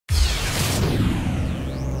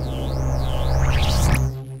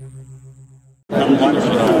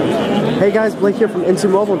Hey guys, Blake here from Into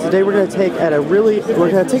Mobile, and today we're going to take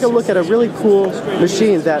a look at a really cool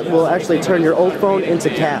machine that will actually turn your old phone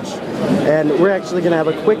into cash. And we're actually going to have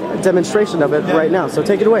a quick demonstration of it right now, so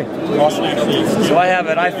take it away. Awesome. So I have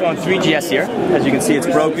an iPhone 3GS here. As you can see, it's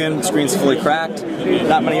broken, screen's fully cracked.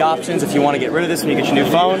 Not many options. If you want to get rid of this when you get your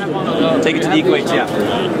new phone, take it to the EcoATM.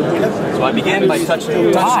 So I begin by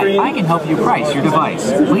touching touch screen. Hi, I can help you price your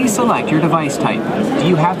device. Please select your device type. Do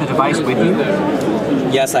you have the device with you?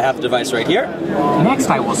 Yes, I have the device right here. Next,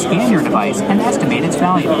 I will scan your device and estimate its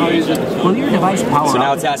value. Will your device power on? So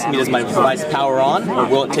now it's asking me, does my device power on, or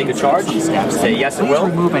will it take a charge? Say yes, it will.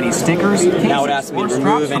 Remove any stickers. Now it asks me to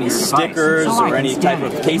remove any stickers or any type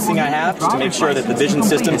of casing I have, just to make sure that the vision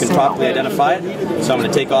system can properly identify it. So I'm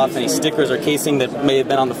going to take off any stickers or casing that may have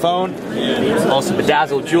been on the phone. Also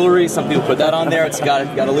bedazzled jewelry. Some people put that on there. It's got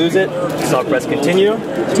to lose it. So I'll press continue.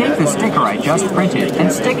 Take the sticker I just printed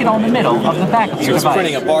and stick it on the middle of the back of your device.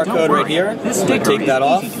 Printing a barcode right here. I'm going to take that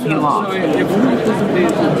off. Put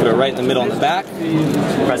it right in the middle on the back.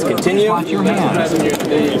 Press continue. Watch your hands.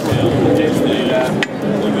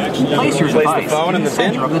 Place your device the phone in the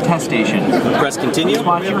center of the test station. Press continue.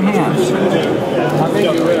 Watch your hands.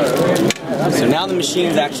 So now the machine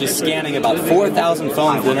is actually scanning about 4,000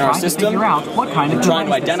 phones in our system, trying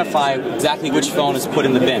to identify exactly which phone is put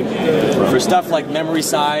in the bin. For stuff like memory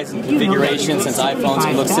size and configuration, since iPhones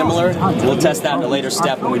can look similar, we'll test that in a later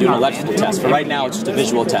step when we do an electrical test. For right now, it's just a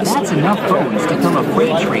visual test. That's enough phones to fill a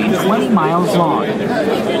freight train 20 miles long.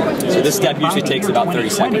 So this step usually takes about 30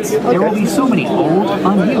 seconds. There will be so many old,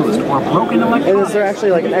 unused, or broken electronics. And is there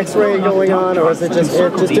actually like an X-ray going on, or is it just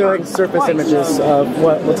doing surface images of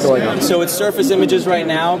what's going on? So it's surface images right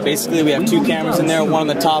now. Basically, we have two cameras in there, one on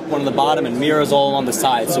the top, one on the bottom, and mirrors all on the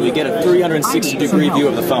side. So we get a 360-degree view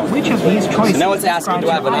of the phone. Which of these choices? So now it's asking, do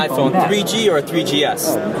I have an iPhone 3G or a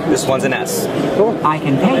 3GS? This one's an S. Cool. I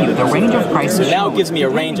can pay you the range of prices. So now it gives me a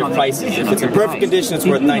range of prices. If it's in perfect condition, it's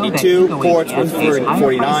worth 92. Poor, it's worth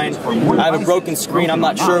 49. I have a broken screen. I'm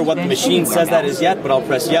not sure what the machine says that is yet, but I'll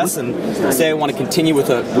press yes and say I want to continue with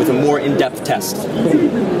a more in-depth test.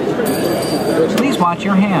 Please watch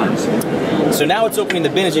your hands. So now it's opening the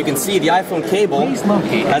bin. As you can see, the iPhone cable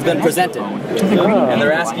has been presented. And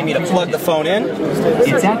they're asking me to plug the phone in.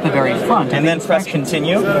 It's at the very front. And then press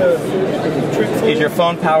continue. Is your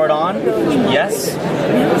phone powered on? Yes.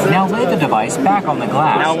 Now lay the device back on the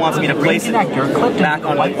glass. Now it wants me to place it back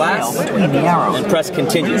on the glass between the arrows. And press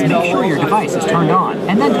continue. Make sure your device is turned on,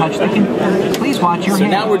 and then touch the Please watch your hands. So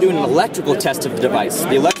now we're doing an electrical test of the device.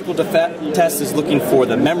 The electrical test is looking for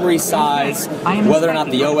the memory size, whether or not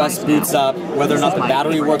the OS boots up, whether or not the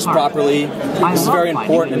battery works properly. This is very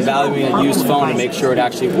important in valuing a used phone to make sure it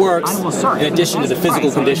actually works, in addition to the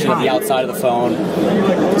physical condition of the outside of the phone.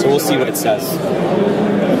 So we'll see what it says.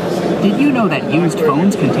 Did you know that used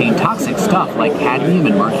phones contain toxic stuff like cadmium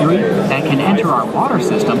and mercury that can enter our water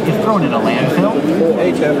system if thrown in a landfill?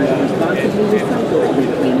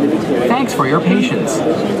 Thanks for your patience.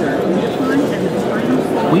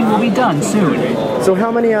 We will be done soon. So how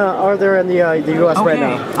many are there in the U.S. right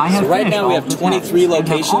now? So right now we have 23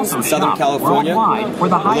 locations in Southern California. We're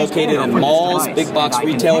located in malls, big box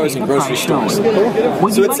retailers, and grocery stores.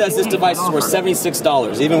 So it says this device is worth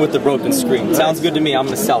 $76, even with the broken screen. Sounds good to me. I'm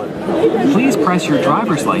going to sell it. Please press your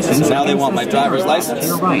driver's license. So now they want my driver's license.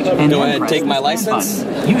 Go ahead and take my license.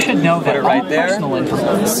 You should know that put it right there.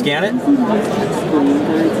 Scan it.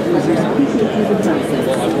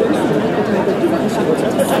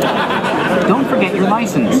 Don't forget your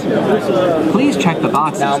license. Please check the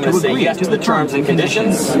boxes now I'm going to say agree yes to the terms and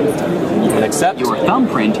conditions. And accept. Your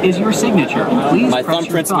thumbprint is your signature. Please my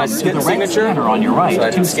thumbprint's my signature. On your right so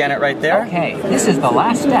I can scan it right there. Okay, this is the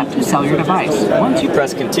last step to sell your device. Once you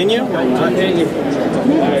press continue.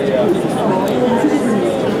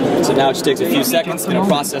 So now it just takes a few seconds. It's going to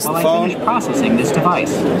process the phone. Processing this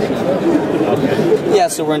device. Yeah,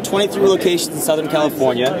 so we're in 23 locations in Southern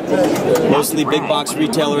California, mostly big box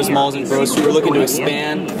retailers, malls, and grocery. We're looking to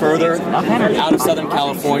expand further out of Southern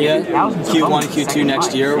California. Q1, Q2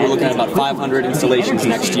 next year. We're looking at about 500 installations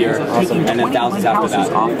next year, and then thousands after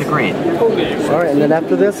that. Off the grid. All right, and then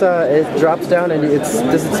after this, it drops down, and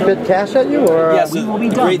does it spit cash at you, or? Yeah, so the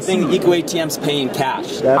great thing, EcoATM's paying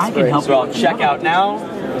cash. That's great. So I'll check out now.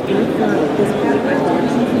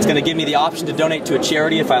 It's going to give me the option to donate to a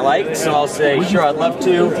charity if I like. So I'll say, sure, I'd love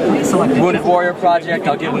to. Wounded Warrior Project,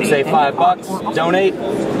 I'll give them, say, $5. Donate.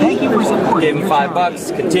 Thank you for supporting. Give them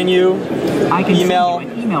 $5. Continue. Email.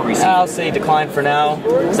 I'll say decline for now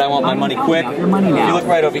because I want my money quick. If you look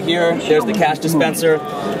right over here, there's the cash dispenser.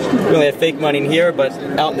 We only have fake money in here, but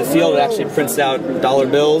out in the field it actually prints out dollar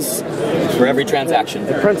bills for every transaction.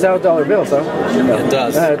 It prints out dollar bills, huh? It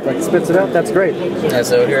does. Like spits it out. That's great. And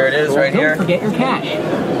so here it is, right here. Don't forget your cash.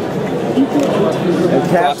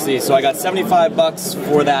 Proxy. So I got $75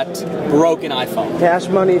 for that broken iPhone. Cash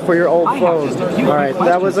money for your old phone. All right,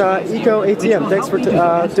 that was EcoATM. Thanks for doing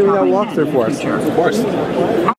that walkthrough for us. Of course.